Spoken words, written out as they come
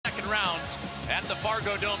at the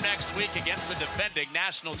Fargo Dome next week against the defending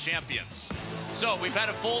national champions. So we've had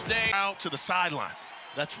a full day. Out to the sideline.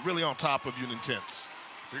 That's really on top of you and intense.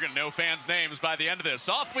 So you're going to know fans' names by the end of this.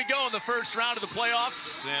 Off we go in the first round of the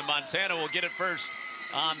playoffs, and Montana will get it first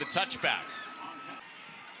on the touchback.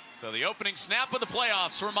 So the opening snap of the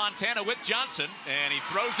playoffs for Montana with Johnson, and he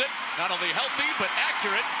throws it, not only healthy, but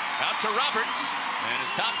accurate, out to Roberts, and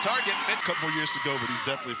his top target. A couple more years to go, but he's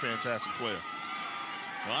definitely a fantastic player.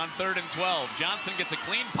 So on 3rd and 12, Johnson gets a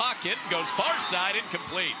clean pocket, goes far side,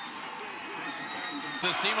 incomplete.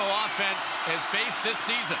 The SEMO offense has faced this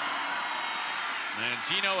season. And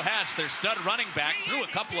Geno Hess, their stud running back, threw a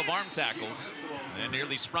couple of arm tackles and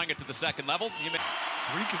nearly sprung it to the second level. 3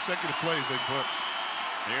 consecutive plays, they books.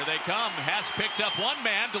 Here they come. Hess picked up one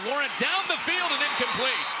man. DeLaurent down the field and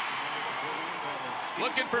incomplete.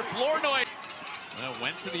 Looking for Flournoy. Well,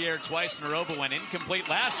 went to the air twice in a row, but went incomplete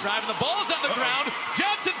last drive, and the ball's on the ground.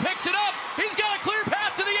 Johnson picks it up. He's got a clear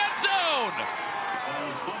path to the end zone.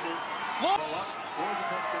 Looks.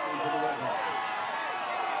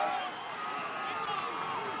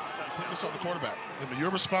 Put this on the quarterback. I mean,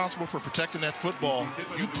 you're responsible for protecting that football.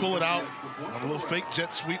 You pull it out on a little fake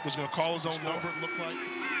jet sweep. Was going to call his own number, it looked like.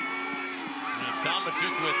 And Tom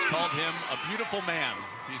Matukowicz called him a beautiful man.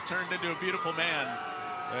 He's turned into a beautiful man.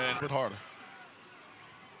 And a bit harder.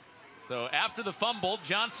 So after the fumble,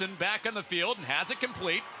 Johnson back on the field and has it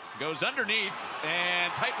complete. Goes underneath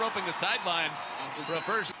and tight roping the sideline for a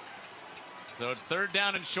first. So it's 3rd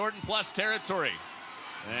down and short and plus territory.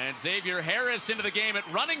 And Xavier Harris into the game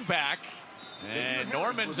at running back. And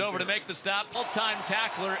Norman's over to make the stop. All-time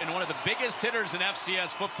tackler and one of the biggest hitters in FCS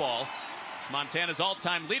football. Montana's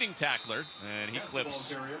all-time leading tackler. And he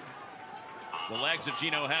clips the legs of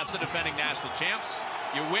Geno Hess, the defending national champs.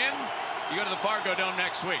 You win, you go to the Fargo Dome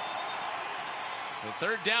next week. So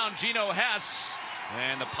 3rd down, Geno Hess.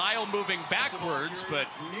 And the pile moving backwards, but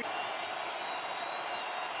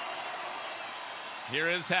here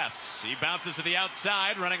is Hess. He bounces to the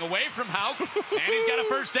outside, running away from Houck, and he's got a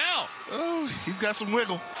first down. Oh, he's got some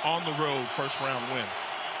wiggle. On the road, first round win.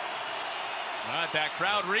 All right, that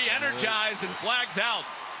crowd re-energized and flags out.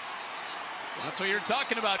 That's what you're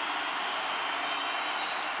talking about.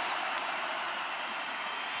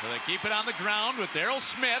 So they keep it on the ground with Darryl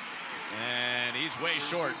Smith, and he's way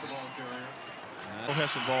short.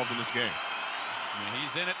 Hess involved in this game.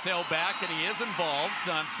 He's in at tailback, and he is involved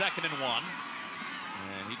on 2nd and 1.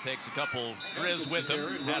 And he takes a couple Grizz with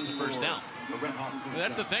him, has a first down.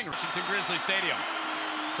 That's the thing, Washington Grizzly Stadium.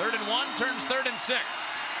 3rd and 1 turns 3rd and 6.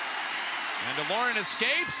 And DeLaurent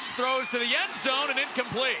escapes, throws to the end zone, and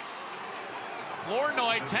incomplete.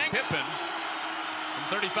 Flournoy tank Pippin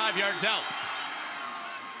from 35 yards out.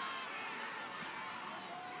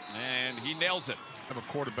 And he nails it. Have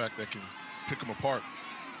a quarterback that can pick them apart.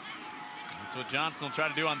 That's what Johnson will try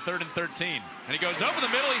to do on 3rd and 13. And he goes over the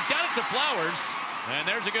middle. He's got it to Flowers. And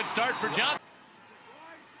there's a good start for Johnson.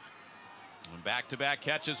 Back-to-back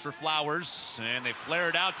catches for Flowers. And they flare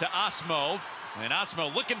it out to Osmo. And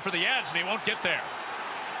Osmo looking for the edge, and he won't get there.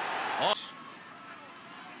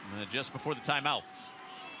 Just before the timeout.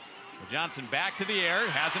 So Johnson back to the air.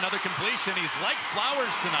 Has another completion. He's like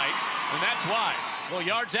Flowers tonight. And that's why. Well,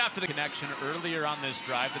 yards after the connection earlier on this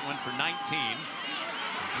drive that went for 19.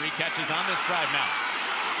 3 catches on this drive now.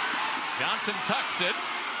 Johnson tucks it,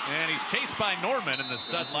 and he's chased by Norman, and the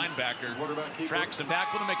stud linebacker tracks him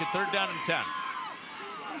back. Will make it 3rd down and 10.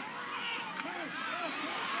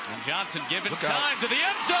 And Johnson given time to the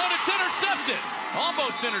end zone. It's intercepted.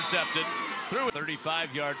 Almost intercepted. Through a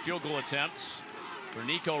 35-yard field goal attempt for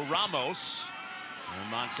Nico Ramos. And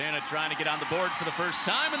Montana trying to get on the board for the first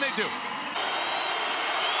time, and they do.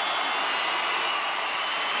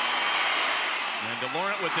 And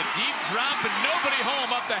DeLaurent with a deep drop and nobody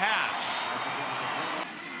home up the hatch.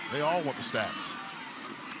 They all want the stats.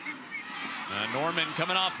 Norman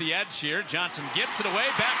coming off the edge here. Johnson gets it away,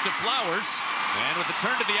 back to Flowers. And with the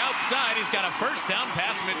turn to the outside, he's got a first down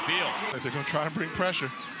past midfield. They're going to try and bring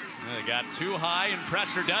pressure. They got too high, and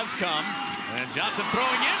pressure does come. And Johnson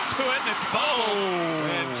throwing into it, and it's bobbled.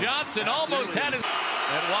 And Johnson almost had his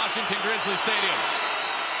at Washington Grizzly Stadium.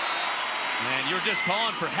 And you're just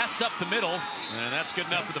calling for Hess up the middle, and that's good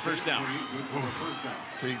enough for the first down.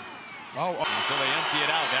 See, so they empty it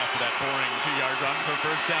out after that boring 2-yard run for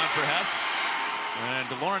first down for Hess. And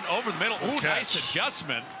DeLaurent over the middle. Ooh, nice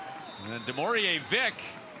adjustment. And DeMaurier Vick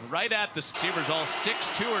right at the receivers, all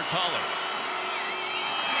 6'2" or taller.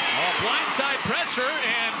 Oh, blindside pressure,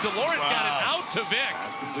 and DeLaurent got it out to Vick.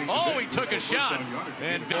 Oh, he took a shot.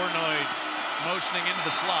 And Flournoy motioning into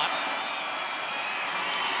the slot.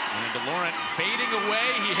 And DeLaurent fading away.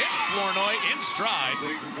 He hits Flournoy in stride.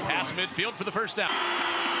 Past midfield for the first down.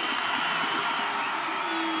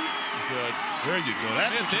 So there you go.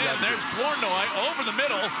 That's what you got to do. There's Flournoy over the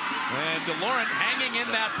middle. And DeLaurent hanging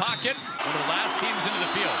in that pocket. One of the last teams into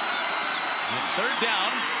the field. It's third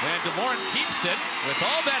down, and DeLaurent keeps it with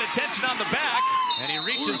all that attention on the back, and he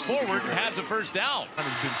reaches forward and has a first down. And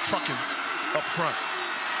he's been trucking up front.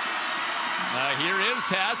 Here is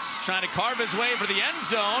Hess trying to carve his way for the end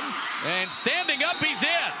zone, and standing up, he's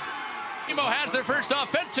in. Emo has their first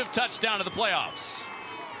offensive touchdown of the playoffs.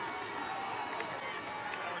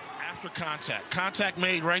 After contact. Contact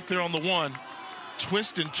made right there on the one.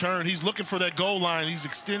 Twist and turn. He's looking for that goal line. He's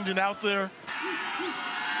extended out there.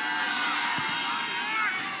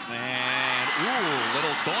 And, ooh,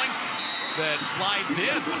 little doink that slides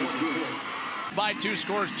in. By 2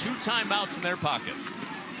 scores, 2 timeouts in their pocket.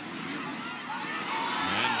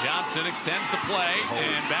 And Johnson extends the play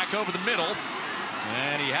and back over the middle.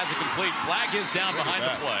 And he has a complete flag is down behind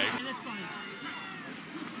the play.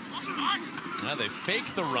 Now they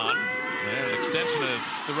fake the run. An extension of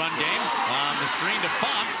the run game on the screen to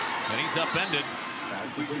Fonts. And he's upended.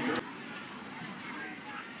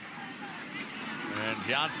 And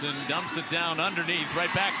Johnson dumps it down underneath,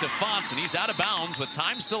 right back to Fonts, and he's out of bounds with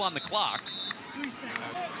time still on the clock. Steve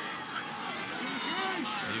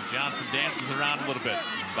Johnson dances around a little bit,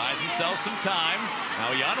 buys himself some time.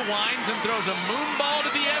 Now he unwinds and throws a moon ball to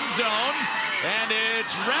the end zone, and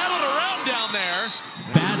it's rattled around down there.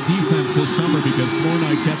 Bad defense this summer because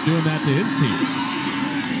Flournoy kept doing that to his team.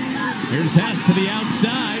 Here's Hess to the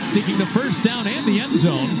outside, seeking the first down and the end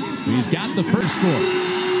zone. He's got the first score.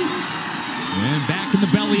 And back in the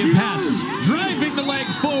belly of Hess, driving the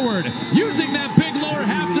legs forward, using that big lower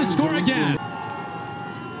half to score again.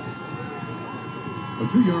 A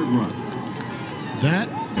 2-yard run. That.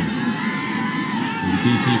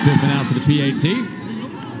 DC Pippin out for the PAT.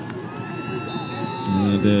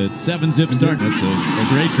 The 7-zip start. That's a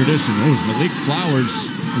great tradition. Oh, Malik Flowers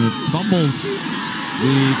fumbles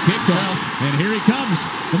the kickoff. And here he comes.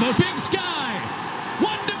 The most big sky.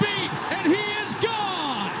 One to beat. And he is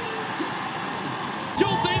gone.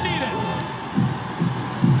 Jolt, they need it.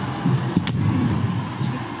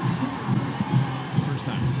 First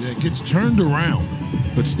time. Yeah, it gets turned around,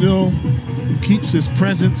 but still keeps his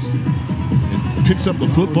presence and picks up the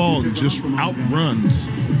football and just outruns.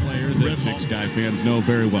 Player that Big Sky fans know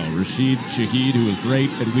very well. Rashid Shaheed, who was great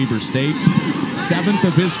at Weber State. 7th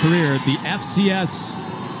of his career at the FCS.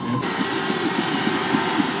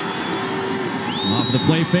 Off the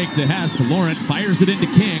play fake to Hess. DeLaurent fires it into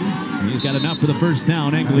King. He's got enough for the first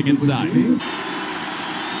down, angling inside.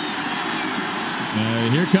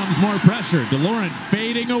 Here comes more pressure. DeLaurent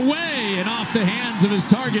fading away and off the hands of his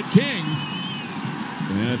target, King.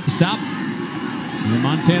 Stop. And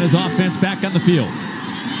Montana's offense back on the field.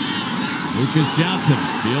 Lucas Johnson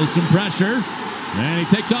feels some pressure, and he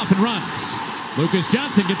takes off and runs. Lucas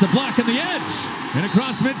Johnson gets a block on the edge, and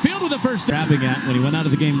across midfield with a first down. Grabbing at when he went out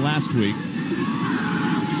of the game last week.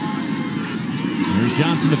 Here's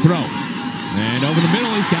Johnson to throw. And over the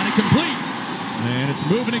middle, he's got it complete. And it's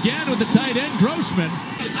moving again with the tight end, Grossman.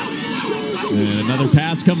 And another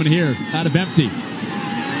pass coming here out of empty.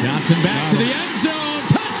 Johnson back to the end zone.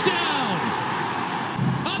 Touchdown!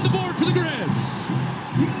 On the board for the Grizz.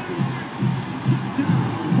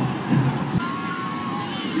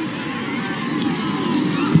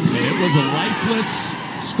 It was a lifeless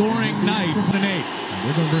scoring night. 8.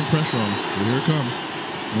 They're going to bring pressure on him. Well, here it comes.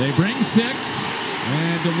 They bring 6.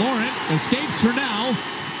 And DeLaurent escapes for now.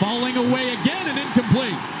 Falling away again and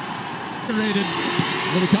incomplete. Rated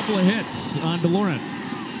with a couple of hits on DeLaurent.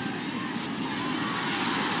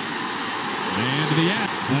 And to the end.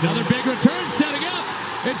 Another big return setting up.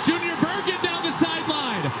 It's Junior Bergen down the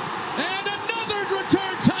sideline. And another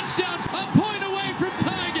return touchdown. A point away from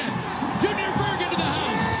tying it. Junior Bergen to the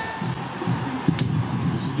house.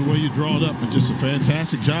 This is the way you draw it up, and just a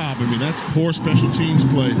fantastic job. I mean, that's poor special teams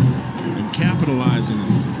play and capitalizing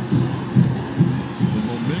it.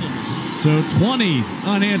 So 20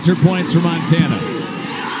 unanswered points for Montana.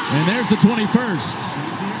 And there's the 21st.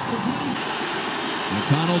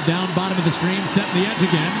 McConnell down bottom of the screen, setting the edge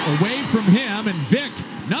again. Away from him, and Vic,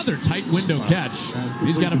 another tight window catch.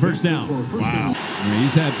 He's got a first down. Wow.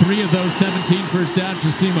 He's had 3 of those 17 first downs for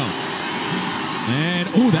Simo. And,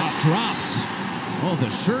 oh, that's dropped. Oh,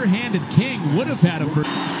 the sure-handed King would have had a first.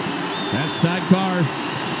 That's sidecar,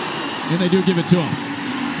 and they do give it to him.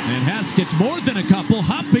 And Hess gets more than a couple,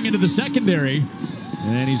 hopping into the secondary.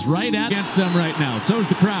 And he's right against them right now. So is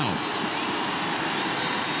the crowd.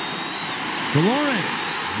 DeLaurent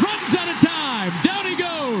runs out of time. Down he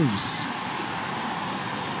goes.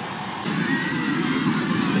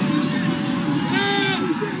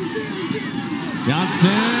 Johnson,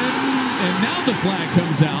 and now the flag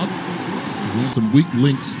comes out. Some weak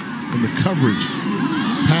links in the coverage,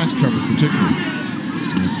 pass coverage particularly.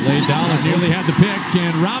 Slade Dollar nearly had the pick,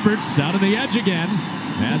 and Roberts out on the edge again.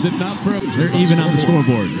 Has it enough for they're even on the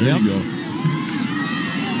scoreboard. There you go.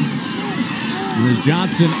 There's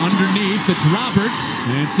Johnson underneath. It's Roberts,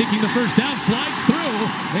 and seeking the first down, slides through,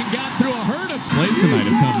 and got through a herd of plays tonight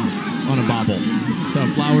have come on a bobble. That's how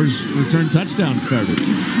Flowers' return touchdown started.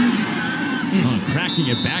 Oh, cracking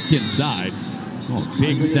it back inside. Oh,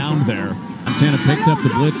 big sound there. Montana picked up the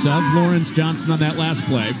blitz of Lawrence Johnson on that last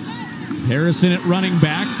play. Harrison at running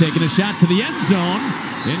back, taking a shot to the end zone.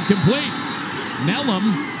 Incomplete.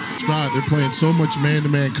 Nellum. They're playing so much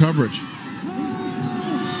man-to-man coverage.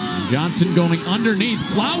 Johnson going underneath.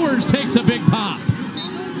 Flowers takes a big pop.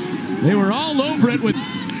 They were all over it with.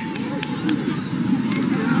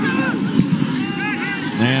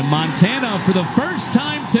 And Montana, for the first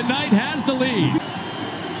time tonight, has the lead.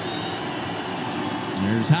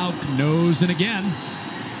 There's Hauk, nose and again.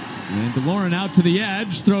 And DeLorean out to the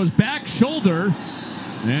edge, throws back shoulder.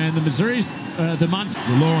 And the Missouri's, DeLorean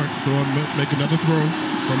make another throw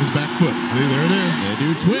from his back foot. See, there it is. They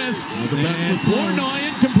do twists. And Flournoy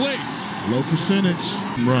incomplete. Low percentage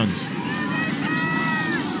runs.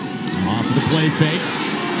 Off of the play fake.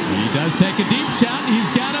 He does take a deep shot. He's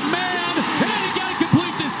got a man. And he got it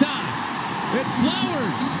complete this time. It's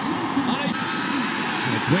Flowers.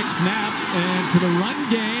 A quick snap. And to the run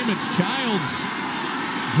game, it's Childs.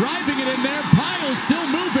 Driving it in there. Pyle still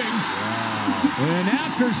moving. Wow. And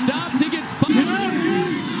after stop, he gets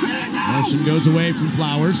motion goes away from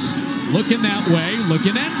Flowers. Looking that way.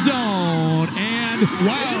 Looking end zone. And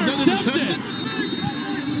wow, intercepted.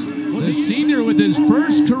 The senior with his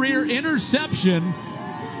first career interception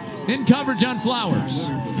in coverage on Flowers.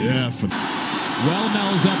 Yeah.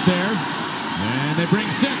 Wellnell's up there. And they bring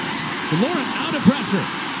 6. DeLorean out of pressure.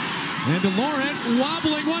 And DeLorean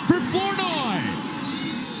wobbling one for Flournoy.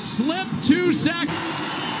 Slip 2 sack.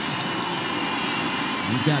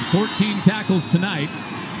 He's got 14 tackles tonight.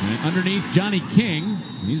 And underneath Johnny King.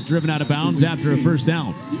 He's driven out of bounds after a first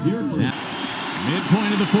down.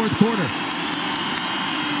 Midpoint of the fourth quarter.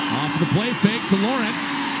 Off the play fake, DeLorean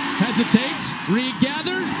hesitates,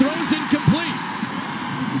 regathers, throws incomplete.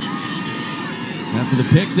 After the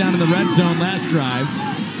pick down in the red zone last drive,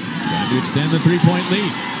 trying to extend the 3-point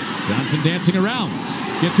lead. Johnson dancing around,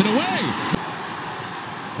 gets it away.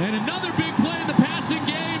 And another big play in the passing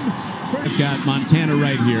game. We've got Montana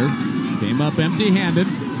right here. Came up empty-handed.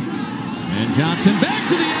 And Johnson back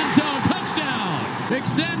to the end zone, touchdown.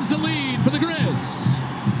 Extends the lead for the Grizz.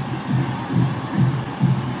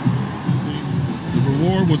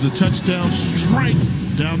 Reward was a touchdown straight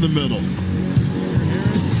down the middle.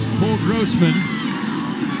 Harris, Cole Grossman,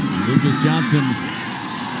 Lucas Johnson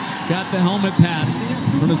got the helmet pad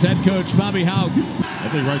from his head coach Bobby Hauk. I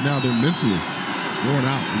think right now they're mentally going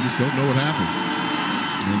out. They just don't know what happened.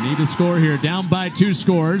 They need to score here, down by 2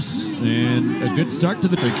 scores, and a good start to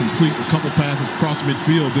the. They complete a couple passes across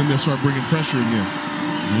midfield, then they'll start bringing pressure again.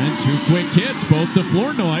 And 2 quick hits, both to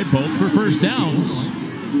Flournoy, both for first downs.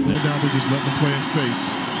 Now they're just letting them play in space.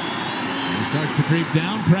 They start to creep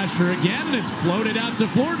down, pressure again, and it's floated out to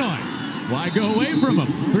Flournoy. Why go away from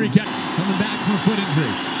him? 3 coming back from a foot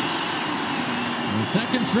injury. And the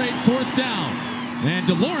second straight 4th down. And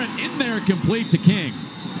DeLorean in there, complete to King.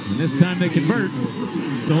 And this time they convert.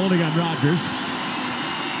 The holding on Rodgers.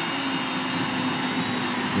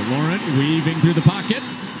 DeLorean weaving through the pocket.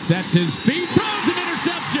 Sets his feet, throws an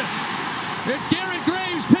interception. It's Garrett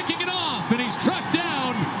Graves picking it off, and he's trucked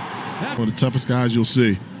down. One of the toughest guys you'll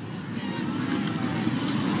see.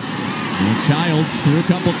 And Childs through a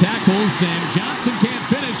couple tackles, and Johnson can't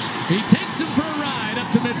finish. He takes him for a ride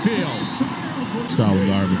up to midfield. Style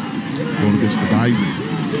environment going against the Bison.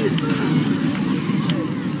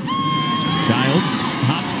 Childs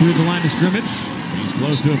hops through the line of scrimmage. He's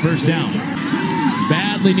close to a first down.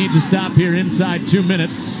 Badly need to stop here inside 2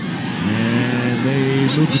 minutes. And they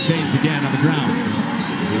move the chains again on the ground.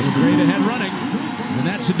 Straight ahead running. And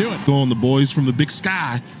that should do it. Going the boys from the big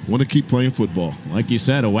sky want to keep playing football. Like you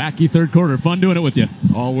said, a wacky third quarter. Fun doing it with you.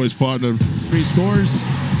 Always partner. 3 scores.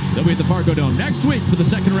 They'll be at the Fargo Dome next week for the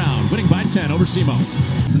second round. Winning by 10 over SEMO.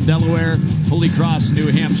 It's in Delaware, Holy Cross, New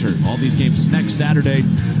Hampshire. All these games next Saturday.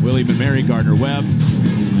 William and Mary, Gardner-Webb,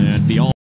 and the all